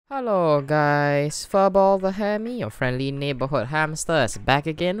Hello guys, Furball the Hammy, your friendly neighborhood hamster, is back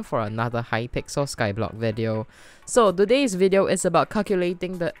again for another Hypixel Skyblock video. So today's video is about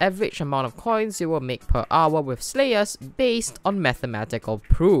calculating the average amount of coins you will make per hour with Slayers based on mathematical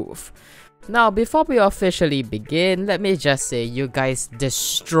proof. Now before we officially begin, let me just say you guys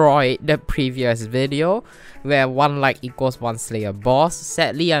destroyed the previous video where 1 like equals 1 Slayer boss.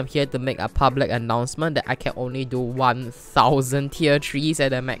 Sadly, I'm here to make a public announcement that I can only do 1000 tier 3s at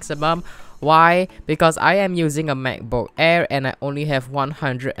the maximum. Why? Because I am using a MacBook Air and I only have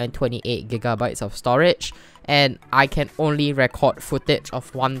 128GB of storage, and I can only record footage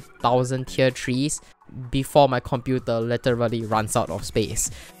of 1000 tier 3s before my computer literally runs out of space.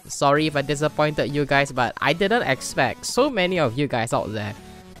 Sorry if I disappointed you guys, but I didn't expect so many of you guys out there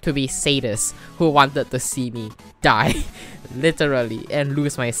to be sadists who wanted to see me die literally and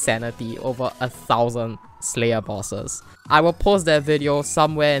lose my sanity over 1000 Slayer bosses. I will post that video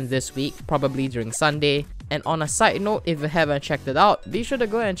somewhere in this week, probably during Sunday. And on a side note, if you haven't checked it out, be sure to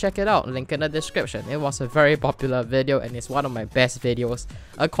go and check it out, link in the description. It was a very popular video and it's one of my best videos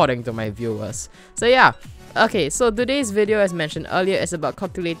according to my viewers. So yeah, okay, so today's video, as mentioned earlier, is about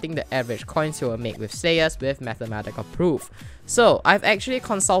calculating the average coins you will make with Slayers with mathematical proof. So I've actually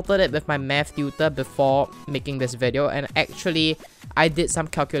consulted it with my math tutor before making this video, and actually I did some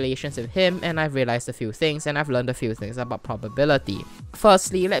calculations with him and I've realized a few things and I've learned a few things about probability.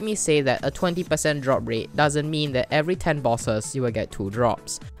 Firstly, let me say that a 20% drop rate doesn't mean that every 10 bosses you will get 2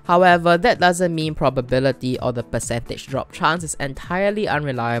 drops. However, that doesn't mean probability or the percentage drop chance is entirely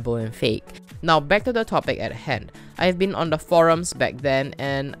unreliable and fake. Now back to the topic at hand. I've been on the forums back then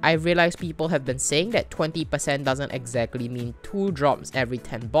and I realized people have been saying that 20% doesn't exactly mean 2 drops every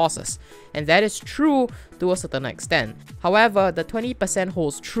 10 bosses. And that is true to a certain extent. However, the 20%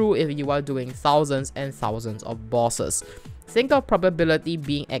 holds true if you are doing thousands and thousands of bosses. Think of probability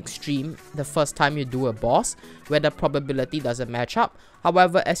being extreme the first time you do a boss, where the probability doesn't match up.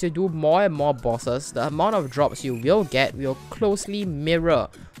 However, as you do more and more bosses, the amount of drops you will get will closely mirror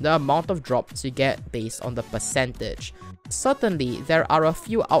the amount of drops you get based on the percentage. Certainly, there are a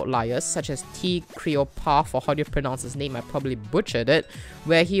few outliers such as T. Creopath, or how do you pronounce his name, I probably butchered it,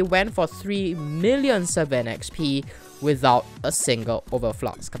 where he went for 3 million 7 XP without a single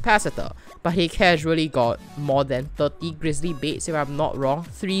overflux capacitor. But he casually got more than 30 grizzly baits, if I'm not wrong.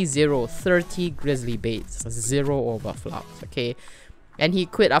 30 grizzly baits, 0 overflux, okay? And he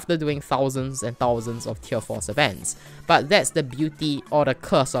quit after doing thousands and thousands of tier 4 events. But that's the beauty or the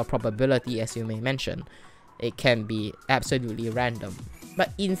curse of probability, as you may mention. It can be absolutely random.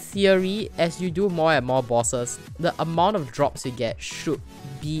 But in theory, as you do more and more bosses, the amount of drops you get should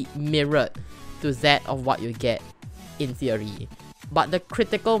be mirrored to that of what you get in theory. But the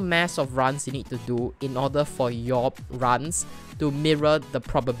critical mass of runs you need to do in order for your runs to mirror the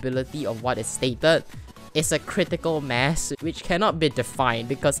probability of what is stated is a critical mass which cannot be defined,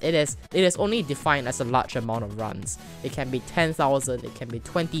 because it is only defined as a large amount of runs. It can be 10,000, it can be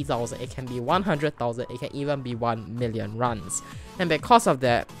 20,000, it can be 100,000, it can even be 1 million runs. And because of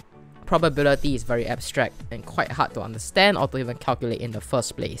that, probability is very abstract and quite hard to understand or to even calculate in the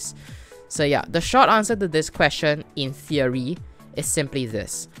first place. So yeah, the short answer to this question, in theory, is simply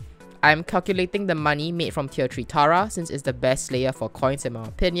this. I'm calculating the money made from tier 3 Tara, since it's the best Slayer for coins in my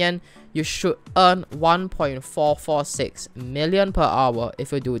opinion. You should earn 1.446 million per hour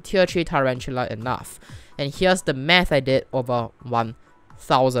if you do tier 3 Tarantula enough. And here's the math I did over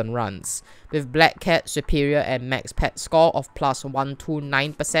 1000 runs. With Black Cat superior and max pet score of plus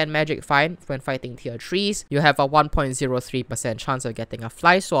 129% magic find when fighting tier 3s, you have a 1.03% chance of getting a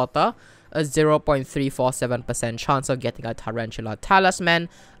Fly Swatter, a 0.347% chance of getting a Tarantula Talisman,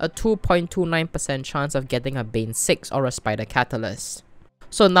 a 2.29% chance of getting a Bane 6 or a Spider Catalyst.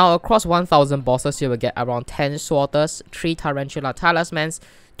 So now across 1000 bosses, you will get around 10 Swatters, 3 Tarantula Talismans,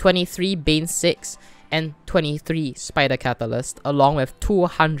 23 Bane 6, and 23 Spider Catalyst, along with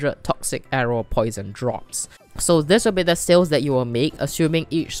 200 Toxic Arrow Poison drops. So this will be the sales that you will make, assuming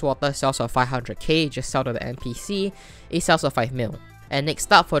each Swatter sells for 500k, just sell to the NPC, it sells for 5 mil. And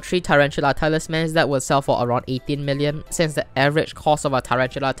next up, for 3 Tarantula Talismans, that will sell for around 18 million, since the average cost of a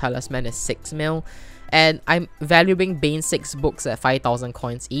Tarantula Talisman is 6 mil. And I'm valuing Bane 6 books at 5,000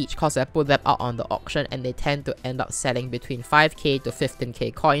 coins each, cause I put them out on the auction and they tend to end up selling between 5k to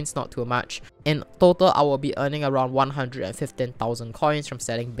 15k coins, not too much. In total, I will be earning around 115,000 coins from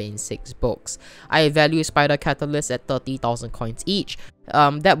selling Bane 6 books. I value Spider Catalyst at 30,000 coins each.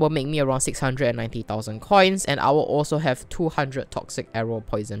 That will make me around 690,000 coins, and I will also have 200 Toxic Arrow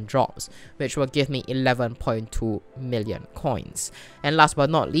Poison drops, which will give me 11.2 million coins. And last but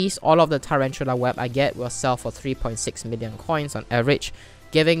not least, all of the Tarantula Web I get will sell for 3.6 million coins on average,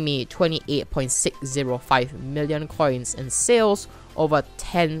 giving me 28.605 million coins in sales over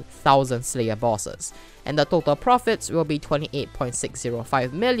 10,000 Slayer bosses. And the total profits will be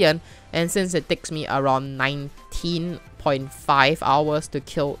 28.605 million, and since it takes me around 19.5 hours to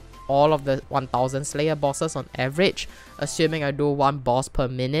kill all of the 1000 Slayer bosses on average, assuming I do one boss per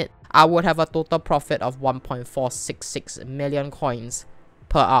minute, I would have a total profit of 1.466 million coins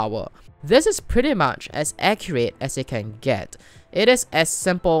per hour. This is pretty much as accurate as it can get. It is as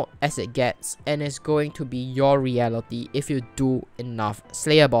simple as it gets, and is going to be your reality if you do enough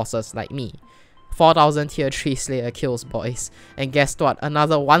Slayer bosses like me. 4,000 tier 3 Slayer kills, boys. And guess what?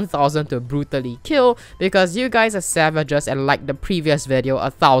 Another 1,000 to brutally kill, because you guys are savages and like the previous video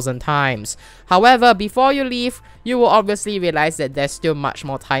 1,000 times. However, before you leave, you will obviously realize that there's still much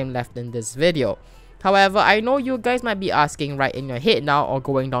more time left in this video. However, I know you guys might be asking right in your head now, or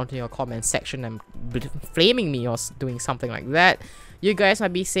going down to your comment section and flaming me or doing something like that. You guys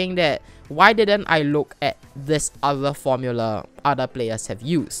might be saying that, why didn't I look at this other formula other players have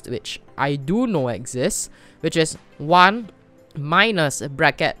used, which I do know exists, which is 1 minus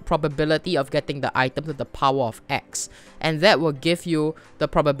bracket probability of getting the item to the power of x, and that will give you the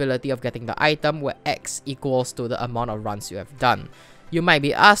probability of getting the item where x equals to the amount of runs you have done. You might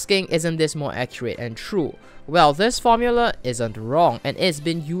be asking, isn't this more accurate and true? Well, this formula isn't wrong, and it's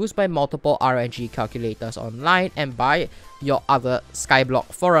been used by multiple RNG calculators online and by your other Skyblock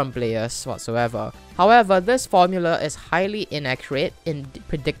forum players whatsoever. However, this formula is highly inaccurate in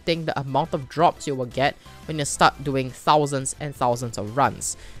predicting the amount of drops you will get when you start doing thousands and thousands of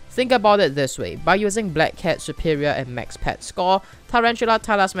runs. Think about it this way: by using Black Cat's superior and max pet score, Tarantula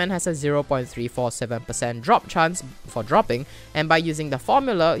Talisman has a 0.347% drop chance for dropping, and by using the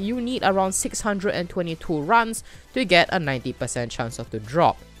formula, you need around 622 runs to get a 90% chance of the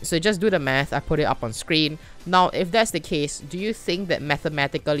drop. So just do the math, I put it up on screen. Now, if that's the case, do you think that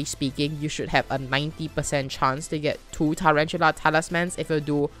mathematically speaking, you should have a 90% chance to get 2 Tarantula Talismans if you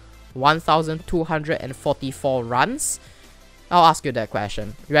do 1,244 runs? I'll ask you that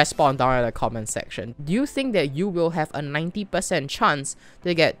question. Respond down in the comment section. Do you think that you will have a 90% chance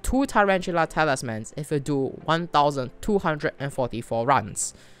to get 2 Tarantula Talismans if you do 1,244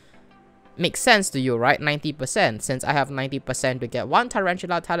 runs? Makes sense to you, right? 90%. Since I have 90% to get 1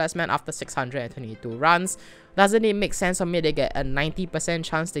 Tarantula Talisman after 622 runs, doesn't it make sense for me to get a 90%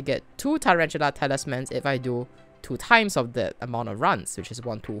 chance to get 2 Tarantula Talismans if I do 2 times of that amount of runs, which is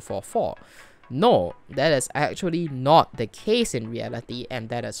 1,244? No, that is actually not the case in reality, and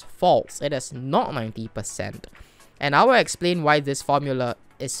that is false. It is not 90%. And I will explain why this formula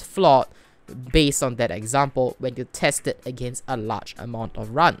is flawed based on that example when you test it against a large amount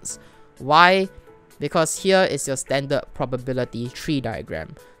of runs. Why? Because here is your standard probability tree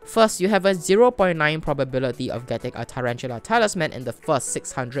diagram. First, you have a 0.9 probability of getting a Tarantula Talisman in the first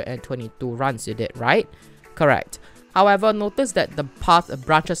 622 runs you did, right? Correct. However, notice that the path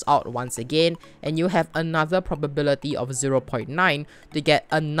branches out once again, and you have another probability of 0.9 to get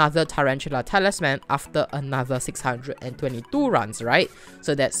another Tarantula Talisman after another 622 runs, right?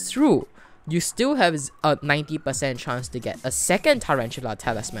 So that's true. You still have a 90% chance to get a second Tarantula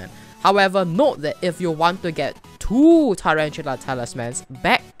Talisman. However, note that if you want to get 2 Tarantula Talismans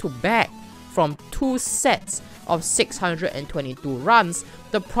back to back from 2 sets of 622 runs,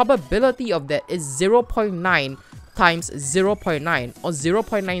 the probability of that is 0.9 times 0.9 or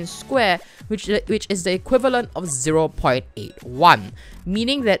 0.9 square, which is the equivalent of 0.81,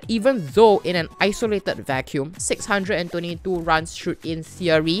 meaning that even though in an isolated vacuum 622 runs should in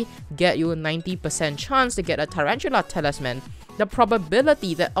theory get you a 90% chance to get a Tarantula Talisman, the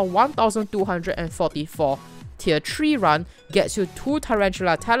probability that a 1,244 tier 3 run gets you 2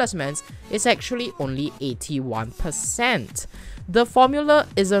 Tarantula Talismans is actually only 81%. The formula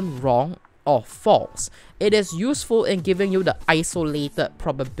isn't wrong or false. It is useful in giving you the isolated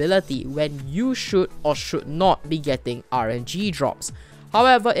probability when you should or should not be getting RNG drops.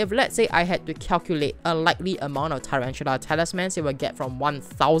 However, if let's say I had to calculate a likely amount of Tarantula Talismans you will get from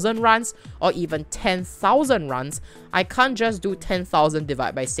 1,000 runs or even 10,000 runs, I can't just do 10,000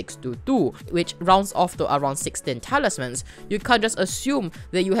 divided by 622, which rounds off to around 16 talismans. You can't just assume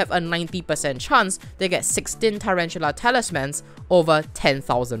that you have a 90% chance to get 16 Tarantula Talismans over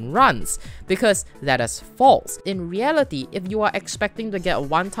 10,000 runs, because that is false. In reality, if you are expecting to get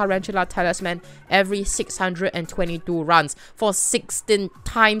 1 Tarantula Talisman every 622 runs for 16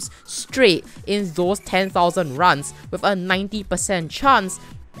 times straight in those 10,000 runs with a 90% chance,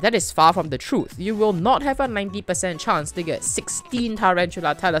 That is far from the truth. You will not have a 90% chance to get 16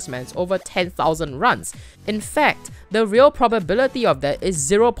 Tarantula Talismans over 10,000 runs. In fact, the real probability of that is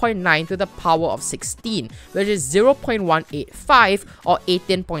 0.9 to the power of 16, which is 0.185 or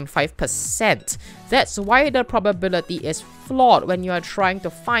 18.5%. That's why the probability is flawed when you are trying to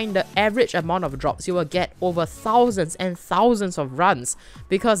find the average amount of drops you will get over thousands and thousands of runs,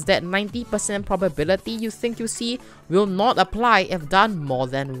 because that 90% probability you think you see will not apply if done more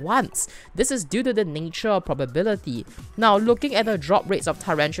than once. This is due to the nature of probability. Now, looking at the drop rates of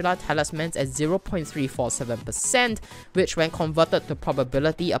Tarantula Talismans at 0.347%, which when converted to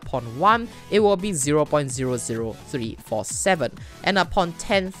probability upon 1, it will be 0.00347, and upon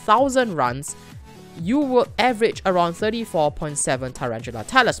 10,000 runs, you will average around 34.7 Tarantula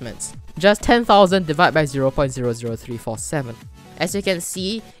Talismans. Just 10,000 divided by 0.00347. As you can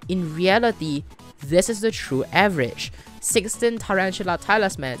see, in reality, this is the true average. 16 Tarantula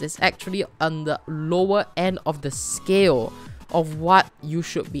Talismans is actually on the lower end of the scale of what you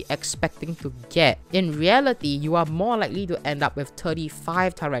should be expecting to get. In reality, you are more likely to end up with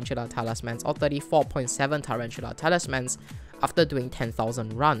 35 Tarantula Talismans or 34.7 Tarantula Talismans after doing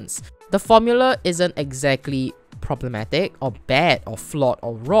 10,000 runs. The formula isn't exactly problematic or bad or flawed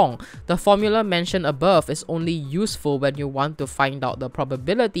or wrong. The formula mentioned above is only useful when you want to find out the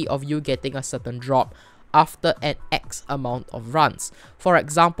probability of you getting a certain drop after an X amount of runs. For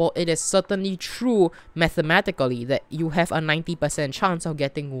example, it is certainly true mathematically that you have a 90% chance of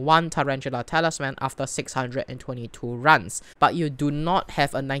getting 1 Tarantula Talisman after 622 runs, but you do not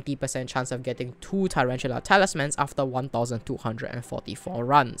have a 90% chance of getting 2 Tarantula Talismans after 1244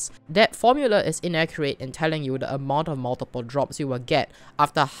 runs. That formula is inaccurate in telling you the amount of multiple drops you will get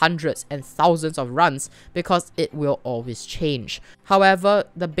after hundreds and thousands of runs, because it will always change. However,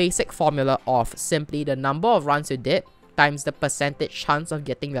 the basic formula of simply the number of runs you did times the percentage chance of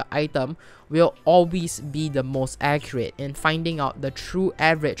getting the item will always be the most accurate in finding out the true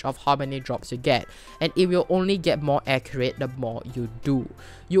average of how many drops you get, and it will only get more accurate the more you do.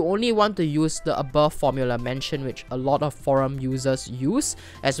 You only want to use the above formula mentioned, which a lot of forum users use,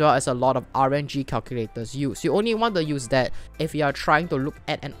 as well as a lot of RNG calculators use. You only want to use that if you are trying to look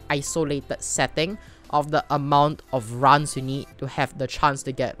at an isolated setting of the amount of runs you need to have the chance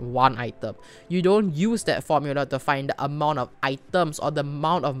to get 1 item. You don't use that formula to find the amount of items or the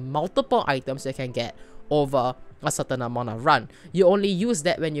amount of multiple items you can get over a certain amount of run. You only use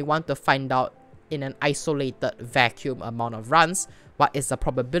that when you want to find out in an isolated vacuum amount of runs what is the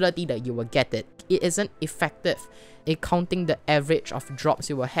probability that you will get it. It isn't effective in counting the average of drops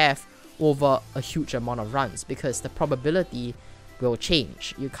you will have over a huge amount of runs, because the probability will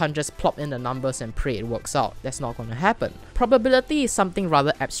change. You can't just plop in the numbers and pray it works out. That's not going to happen. Probability is something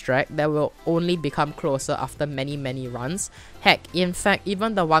rather abstract that will only become closer after many runs. Heck, in fact,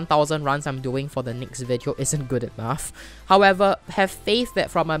 even the 1000 runs I'm doing for the next video isn't good enough. However, have faith that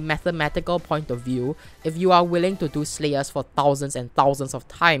from a mathematical point of view, if you are willing to do Slayers for thousands and thousands of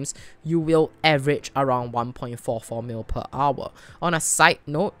times, you will average around 1.44 mil per hour. On a side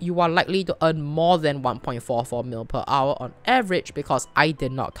note, you are likely to earn more than 1.44 mil per hour on average, because I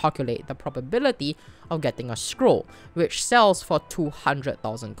did not calculate the probability of getting a scroll, which sells for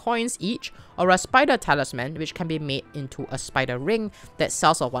 200,000 coins each, or a spider talisman, which can be made into a spider ring that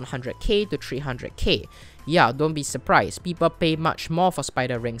sells for 100k to 300k. Yeah, don't be surprised, people pay much more for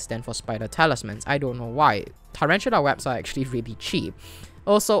spider rings than for spider talismans. I don't know why. Tarantula webs are actually really cheap.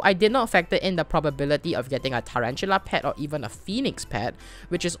 Also, I did not factor in the probability of getting a tarantula pet or even a phoenix pet,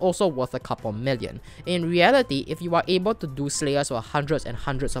 which is also worth a couple million. In reality, if you are able to do Slayers for hundreds and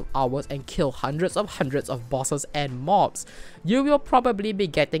hundreds of hours and kill hundreds of bosses and mobs, you will probably be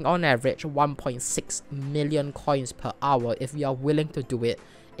getting on average 1.6 million coins per hour if you are willing to do it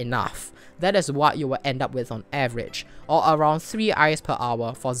enough. That is what you will end up with on average, or around 3 eyes per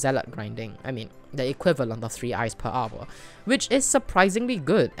hour for zealot grinding. I mean, the equivalent of 3 eyes per hour, which is surprisingly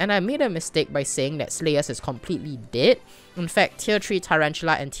good. And I made a mistake by saying that Slayers is completely dead. In fact, tier 3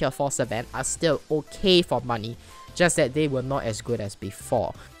 Tarantula and tier 4 Savant are still okay for money, just that they were not as good as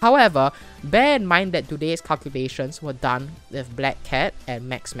before. However, bear in mind that today's calculations were done with Black Cat and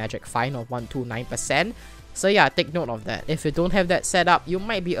max magic fine of 129%. So yeah, take note of that. If you don't have that set up, you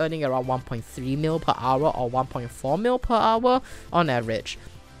might be earning around 1.3 mil per hour or 1.4 mil per hour on average.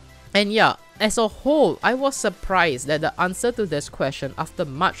 And yeah, as a whole, I was surprised that the answer to this question after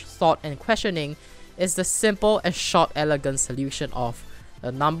much thought and questioning is the simple and short elegant solution of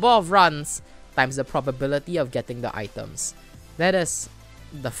the number of runs times the probability of getting the items. That is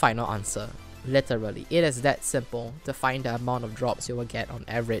the final answer. Literally, it is that simple to find the amount of drops you will get on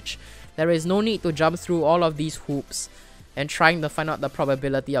average. There is no need to jump through all of these hoops. and trying to find out the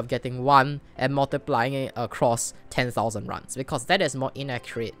probability of getting 1 and multiplying it across 10,000 runs, because that is more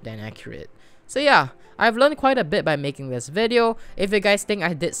inaccurate than accurate. So yeah, I've learned quite a bit by making this video. If you guys think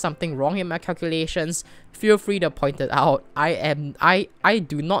I did something wrong in my calculations, feel free to point it out. I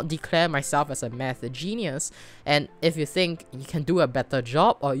do not declare myself as a math genius, and if you think you can do a better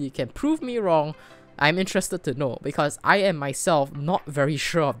job or you can prove me wrong, I'm interested to know, because I am myself not very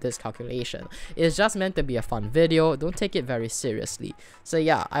sure of this calculation. It's just meant to be a fun video, don't take it very seriously. So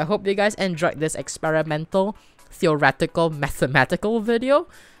yeah, I hope you guys enjoyed this experimental, theoretical, mathematical video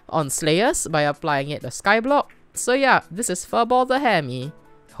on Slayers by applying it to Skyblock. So yeah, this is Flvff the Hammy.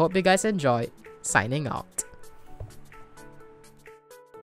 Hope you guys enjoyed. Signing out.